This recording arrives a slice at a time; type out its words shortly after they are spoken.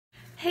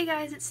Hey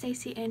guys, it's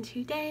Stacy, and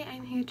today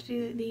I'm here to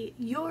do the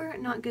You're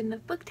Not Good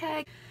Enough book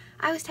tag.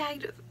 I was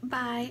tagged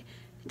by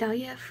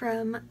Dahlia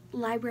from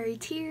Library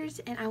Tears,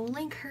 and I will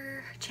link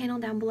her channel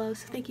down below,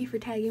 so thank you for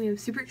tagging me. I'm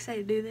super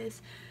excited to do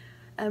this.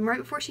 Right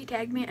before she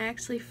tagged me, I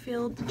actually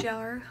filled the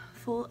jar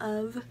full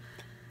of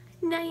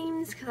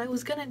names because I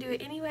was gonna do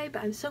it anyway,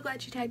 but I'm so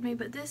glad she tagged me.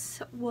 But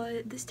this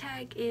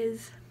tag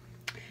is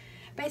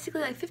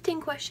basically like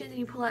 15 questions, and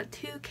you pull out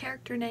 2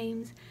 character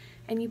names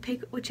and you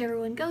pick whichever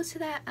one goes to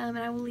that, and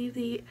I will leave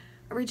the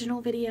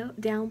original video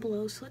down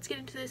below. So let's get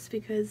into this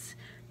because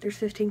there's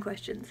 15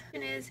 questions.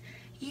 And is,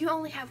 you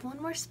only have one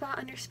more spot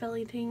on your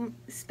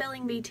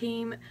spelling bee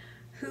team.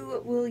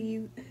 Who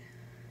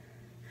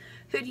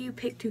do you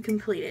pick to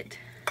complete it?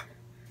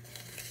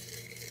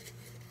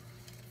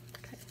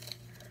 Okay.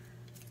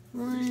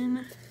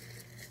 1.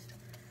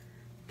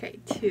 Okay,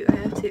 2. I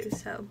have 2,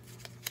 so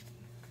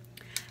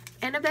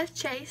Annabeth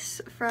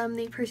Chase from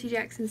the Percy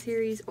Jackson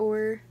series,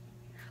 or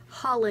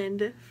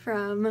Holland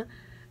from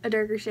A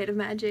Darker Shade of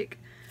Magic.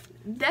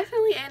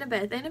 Definitely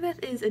Annabeth.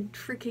 Annabeth is a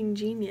freaking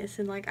genius,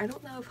 and like I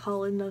don't know if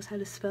Holland knows how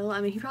to spell.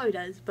 I mean, he probably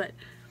does, but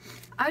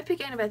I would pick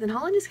Annabeth, and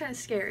Holland is kind of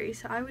scary,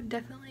 so I would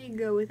definitely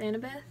go with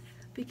Annabeth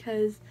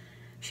because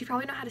she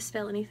probably knows how to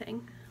spell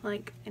anything,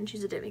 like, and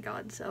she's a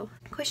demigod. So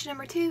question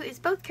number 2 is,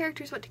 both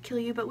characters want to kill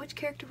you, but which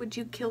character would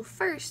you kill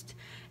first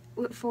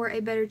for a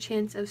better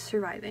chance of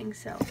surviving?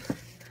 So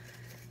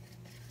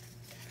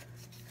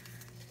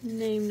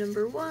name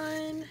number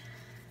 1.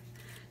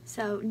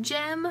 So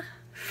Jem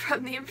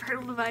from the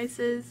Infernal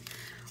Devices,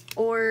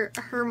 or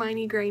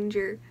Hermione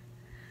Granger.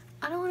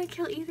 I don't want to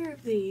kill either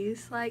of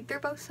these. Like, they're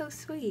both so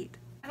sweet.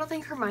 I don't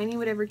think Hermione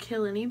would ever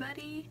kill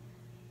anybody,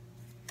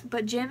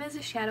 but Jem is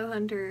a shadow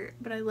hunter,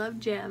 but I love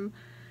Jem.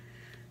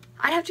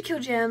 I'd have to kill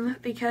Jem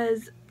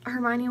because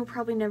Hermione will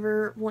probably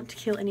never want to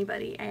kill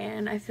anybody,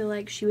 and I feel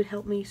like she would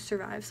help me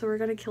survive. So we're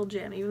gonna kill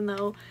Jem, even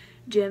though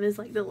Jem is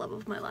like the love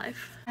of my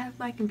life. I have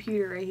my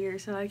computer right here,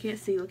 so I can't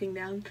see looking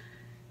down.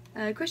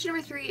 Question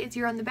number 3 is,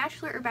 you're on The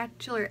Bachelor or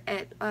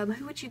Bachelorette.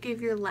 Who would you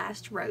give your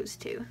last rose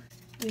to?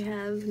 We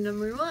have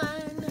number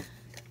 1,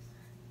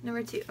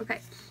 number 2.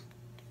 Okay.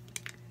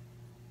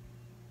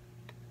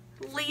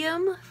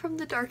 Liam from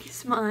The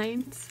Darkest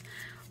Minds,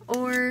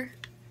 or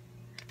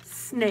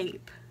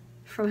Snape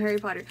from Harry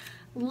Potter.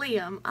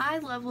 Liam. I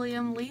love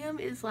Liam. Liam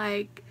is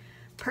like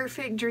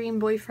perfect dream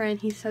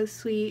boyfriend. He's so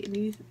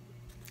sweet,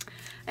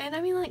 and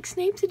I mean, like,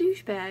 Snape's a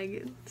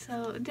douchebag,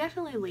 so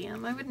definitely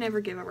Liam. I would never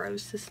give a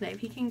rose to Snape.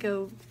 He can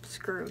go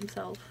screw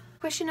himself.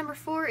 Question number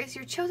 4 is,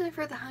 you're chosen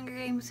for the Hunger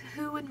Games.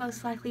 Who would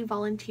most likely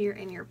volunteer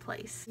in your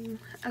place?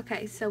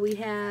 Okay, so we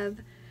have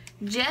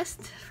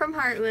Jest from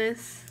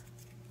Heartless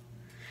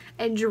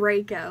and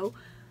Draco.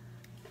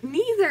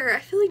 I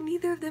feel like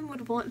neither of them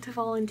would want to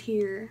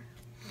volunteer.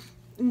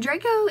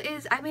 Draco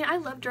is, I mean, I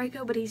love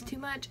Draco, but he's too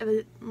much of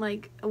a,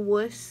 like, a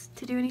wuss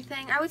to do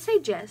anything. I would say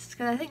Jest,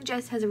 because I think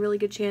Jest has a really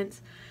good chance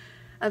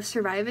of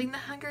surviving the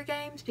Hunger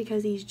Games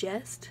because he's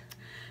Jest.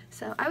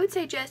 So I would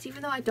say Jest,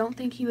 even though I don't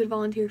think he would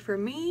volunteer for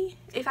me.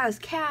 If I was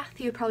Kath,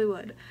 he probably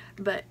would,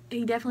 but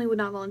he definitely would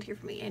not volunteer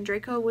for me, and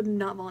Draco would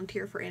not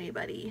volunteer for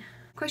anybody.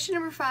 Question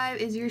number 5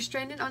 is, you're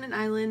stranded on an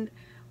island.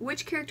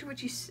 Which character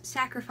would you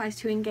sacrifice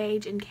to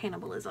engage in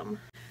cannibalism?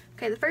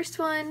 Okay, the first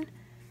one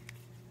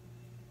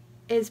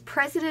is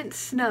President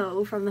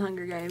Snow from the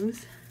Hunger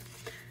Games,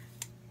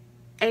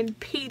 and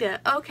Peeta.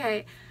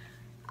 Okay,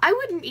 I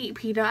wouldn't eat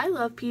Peeta. I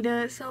love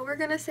Peeta, so we're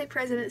gonna say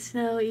President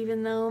Snow,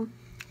 even though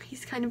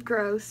he's kind of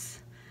gross.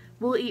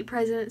 We'll eat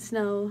President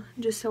Snow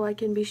just so I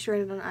can be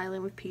stranded on an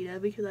island with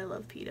Peeta because I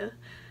love Peeta.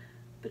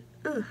 But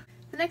ugh.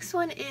 The next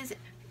one is,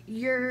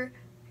 you're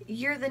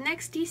the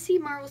next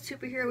DC Marvel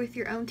superhero with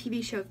your own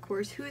TV show, of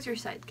course. Who is your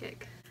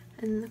sidekick?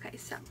 And okay,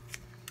 so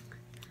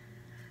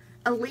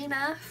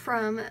Alina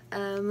from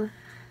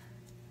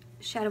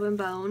Shadow and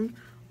Bone,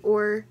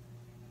 or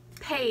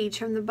Paige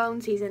from the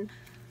Bone season.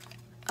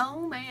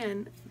 Oh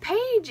man,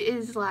 Paige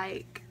is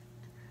like,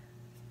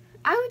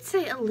 I would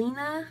say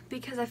Alina,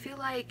 because I feel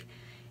like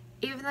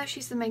even though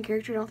she's the main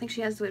character, I don't think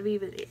she has to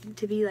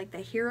be like the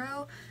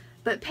hero.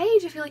 But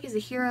Paige, I feel like, is a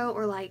hero,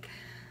 or like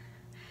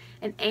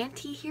an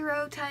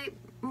anti-hero type,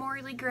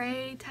 morally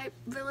gray type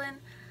villain.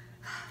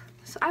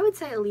 So I would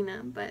say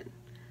Alina, but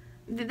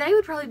they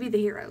would probably be the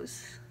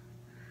heroes.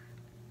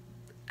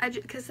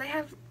 Because they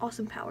have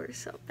awesome powers,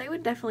 so they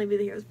would definitely be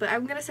the heroes. But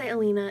I'm gonna say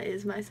Alina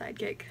is my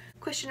sidekick.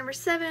 Question number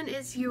 7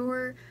 is,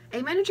 you're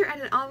a manager at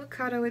an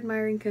avocado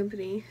admiring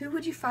company. Who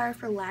would you fire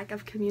for lack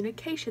of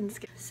communication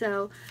skills?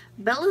 So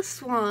Bella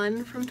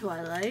Swan from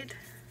Twilight,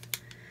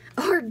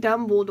 or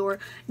Dumbledore.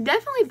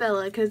 Definitely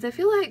Bella, because I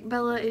feel like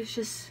Bella is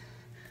just,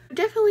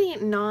 definitely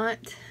not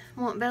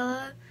want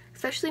Bella,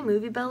 especially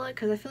movie Bella,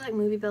 because I feel like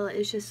movie Bella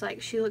is just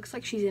like, she looks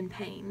like she's in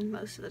pain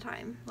most of the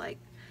time. Like,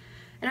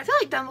 and I feel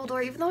like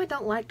Dumbledore, even though I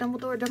don't like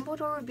Dumbledore,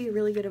 Dumbledore would be a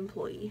really good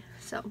employee.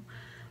 So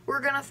we're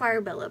gonna fire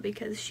Bella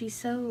because she's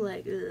so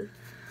like, ugh.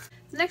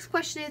 The next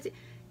question is,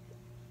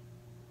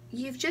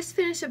 you've just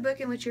finished a book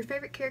in which your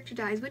favorite character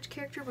dies. Which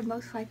character would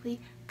most likely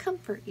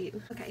comfort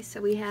you? Okay, so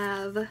we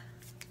have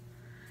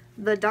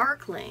the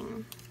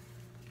Darkling,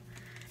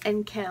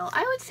 and Kel.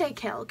 I would say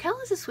Kel. Kel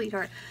is a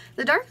sweetheart.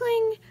 The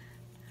Darkling,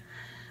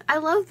 I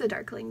love the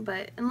Darkling,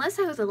 but unless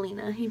I was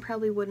Alina, he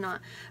probably would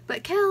not.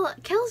 But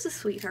Kel's a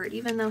sweetheart,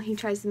 even though he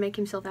tries to make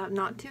himself out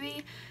not to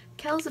be.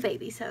 Kel's a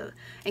baby, so.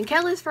 And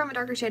Kel is from A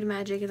Darker Shade of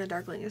Magic, and the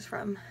Darkling is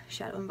from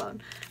Shadow and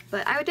Bone.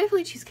 But I would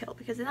definitely choose Kel,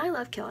 because then I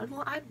love Kel.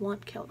 I'd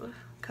want Kel to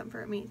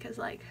comfort me, because,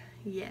 like,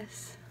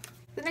 yes.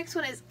 The next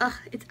one is,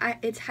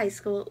 it's high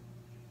school.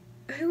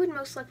 Who would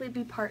most likely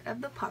be part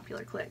of the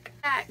popular clique?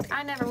 In fact,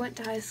 I never went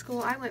to high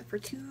school. I went for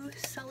 2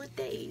 solid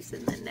days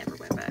and then never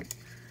went back.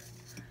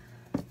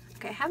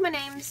 Okay, I have my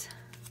names.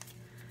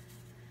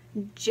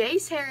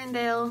 Jace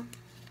Herondale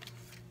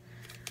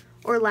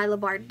or Lila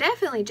Barr.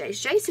 Definitely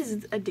Jace. Jace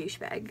is a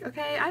douchebag,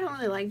 okay? I don't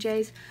really like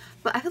Jace,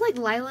 but I feel like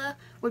Lila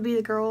would be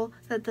the girl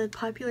that the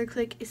popular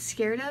clique is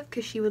scared of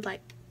because she would, like,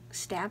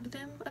 stab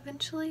them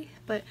eventually.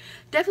 But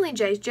definitely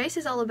Jace. Jace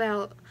is all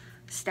about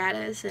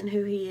status and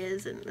who he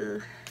is,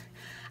 and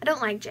I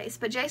don't like Jace,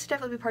 but Jace would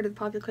definitely be part of the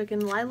popular clique,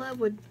 and Lila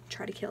would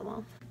try to kill them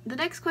all. The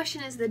next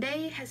question is, the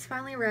day has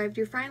finally arrived.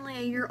 You're finally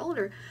a year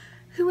older.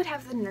 Who would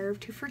have the nerve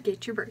to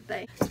forget your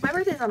birthday? My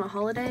birthday's on a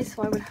holiday,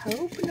 so I would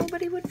hope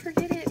nobody would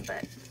forget it,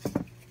 but,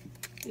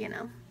 you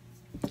know.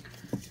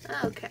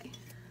 Okay.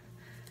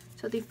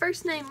 So the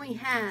first name we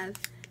have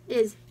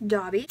is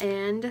Dobby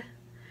and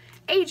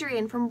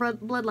Adrian from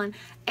Bloodline.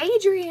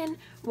 Adrian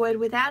would,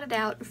 without a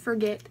doubt,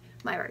 forget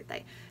my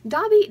birthday.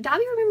 Dobby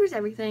remembers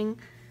everything.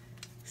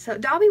 So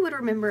Dobby would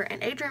remember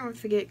and Adrian would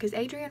forget, because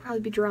Adrian would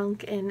probably be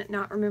drunk and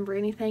not remember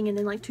anything, and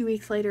then like 2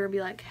 weeks later it'd be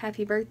like,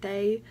 happy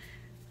birthday,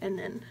 and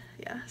then,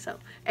 yeah, so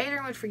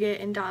Adrian would forget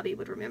and Dobby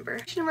would remember.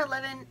 Question number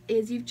 11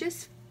 is, you've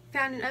just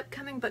found an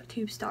upcoming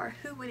booktube star.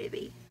 Who would it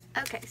be?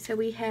 Okay, so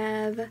we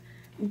have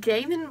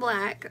Damon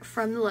Black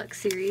from the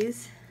Lux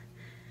series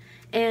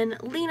and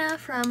Lena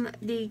from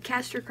the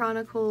Castor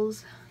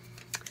Chronicles.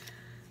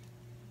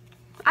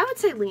 I would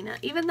say Lena,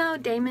 even though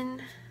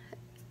Damon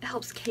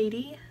helps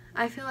Katie.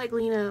 I feel like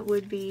Lena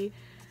would be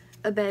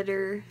a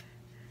better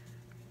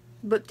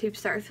booktube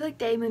star. I feel like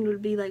Damon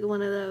would be like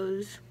one of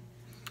those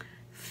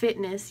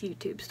fitness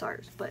YouTube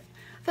stars, but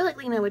I feel like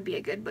Lena would be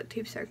a good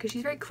booktube star because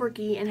she's very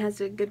quirky and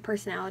has a good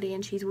personality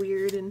and she's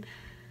weird, and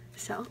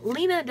so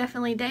Lena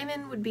definitely.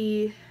 Damon would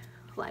be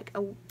like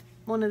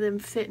one of them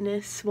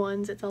fitness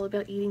ones that's all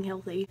about eating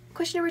healthy.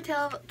 Question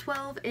number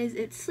 12 is,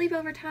 it's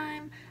sleepover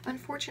time.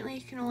 Unfortunately,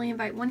 you can only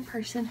invite one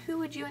person. Who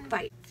would you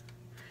invite?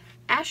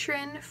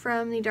 Ashrin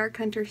from the Dark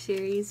Hunter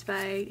series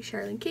by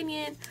Sherilyn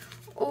Kenyon,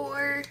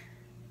 or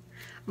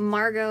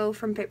Margot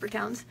from Paper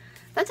Towns.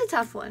 That's a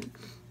tough one.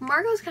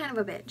 Margot's kind of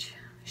a bitch.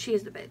 She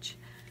is the bitch.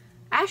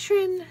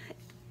 Ashrin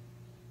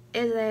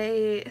is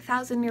a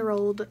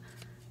 1,000-year-old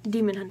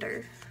demon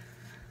hunter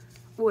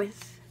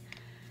with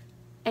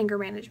anger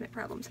management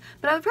problems.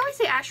 But I would probably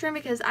say Ashrin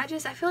because I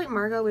feel like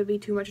Margot would be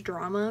too much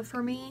drama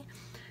for me.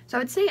 So I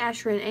would say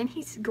Ashrin, and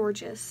he's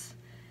gorgeous.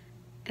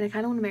 And I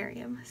kind of want to marry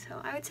him. So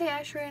I would say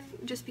Ashrin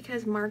just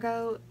because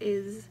Margot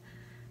is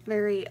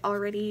very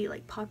already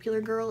like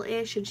popular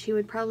girl-ish, and she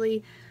would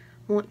probably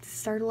want to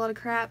start a lot of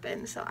crap,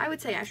 and so I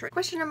would say Ashrin.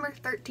 Question number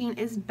 13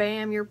 is,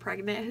 bam, you're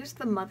pregnant. Who's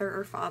the mother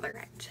or father?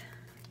 Right.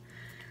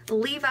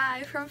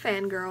 Levi from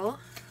Fangirl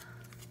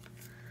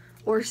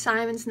or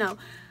Simon Snow.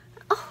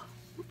 Oh,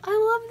 I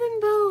love them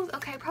both.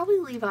 Okay, probably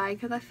Levi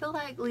because I feel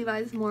like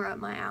Levi's more up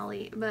my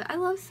alley, but I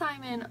love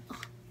Simon.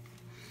 Ugh.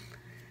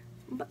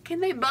 But can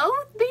they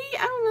both be?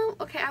 I don't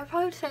know. Okay, I would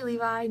probably say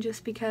Levi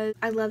just because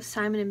I love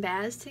Simon and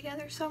Baz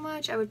together so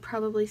much. I would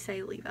probably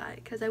say Levi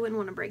because I wouldn't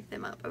want to break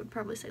them up. I would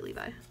probably say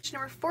Levi. Question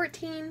number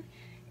 14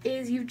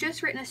 is, you've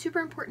just written a super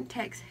important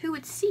text. Who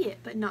would see it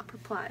but not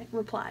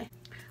reply?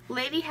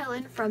 Lady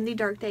Helen from the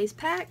Dark Days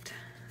Pact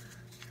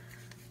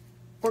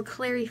or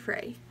Clary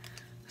Frey?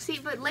 See,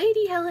 but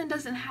Lady Helen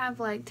doesn't have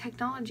like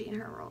technology in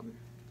her world.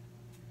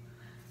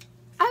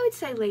 I would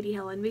say Lady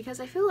Helen because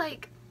I feel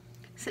like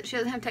since she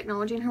doesn't have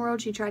technology in her world,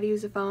 she'd try to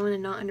use a phone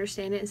and not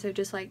understand it, and so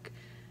just like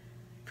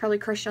probably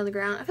crush it on the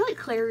ground. I feel like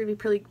Claire would be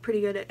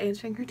pretty good at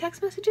answering her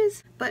text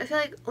messages, but I feel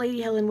like Lady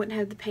Helen wouldn't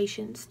have the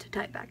patience to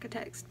type back a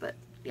text. But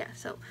yeah,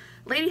 so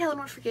Lady Helen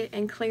would forget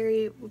and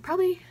Clary would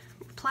probably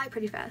reply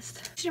pretty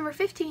fast. Question number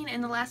 15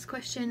 and the last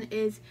question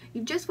is,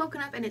 you've just woken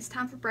up and it's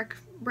time for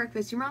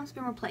breakfast. Your mom's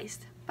been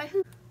replaced. By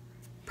who?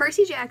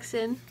 Percy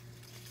Jackson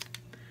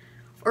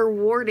or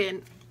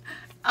Warden.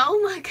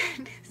 Oh my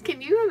goodness,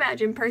 can you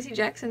imagine Percy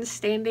Jackson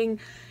standing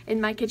in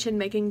my kitchen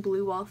making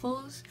blue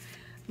waffles?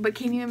 But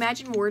can you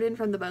imagine Warden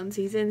from the Bone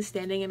season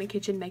standing in a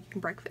kitchen making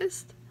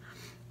breakfast?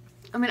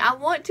 I mean, I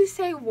want to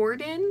say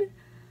Warden,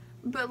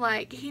 but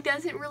like, he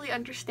doesn't really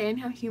understand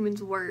how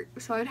humans work.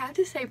 So I would have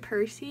to say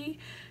Percy,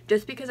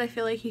 just because I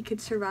feel like he could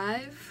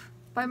survive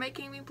by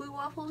making me blue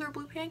waffles or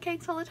blue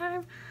pancakes all the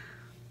time.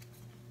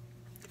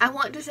 I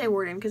want to say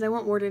Warden, because I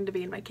want Warden to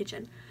be in my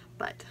kitchen,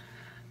 but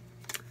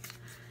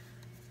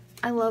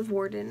I love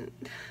Warden,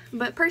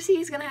 but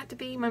Percy's gonna have to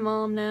be my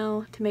mom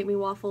now to make me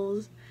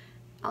waffles.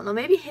 I don't know,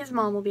 maybe his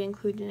mom will be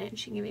included in it and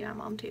she can be my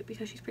mom too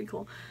because she's pretty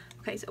cool.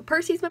 Okay, so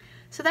Percy's my...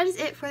 So that is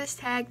it for this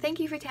tag.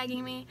 Thank you for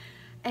tagging me.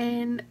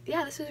 And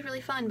yeah, this was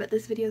really fun, but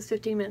this video is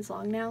 15 minutes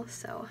long now,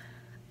 so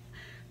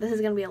this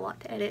is going to be a lot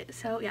to edit.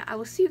 So yeah, I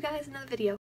will see you guys in another video.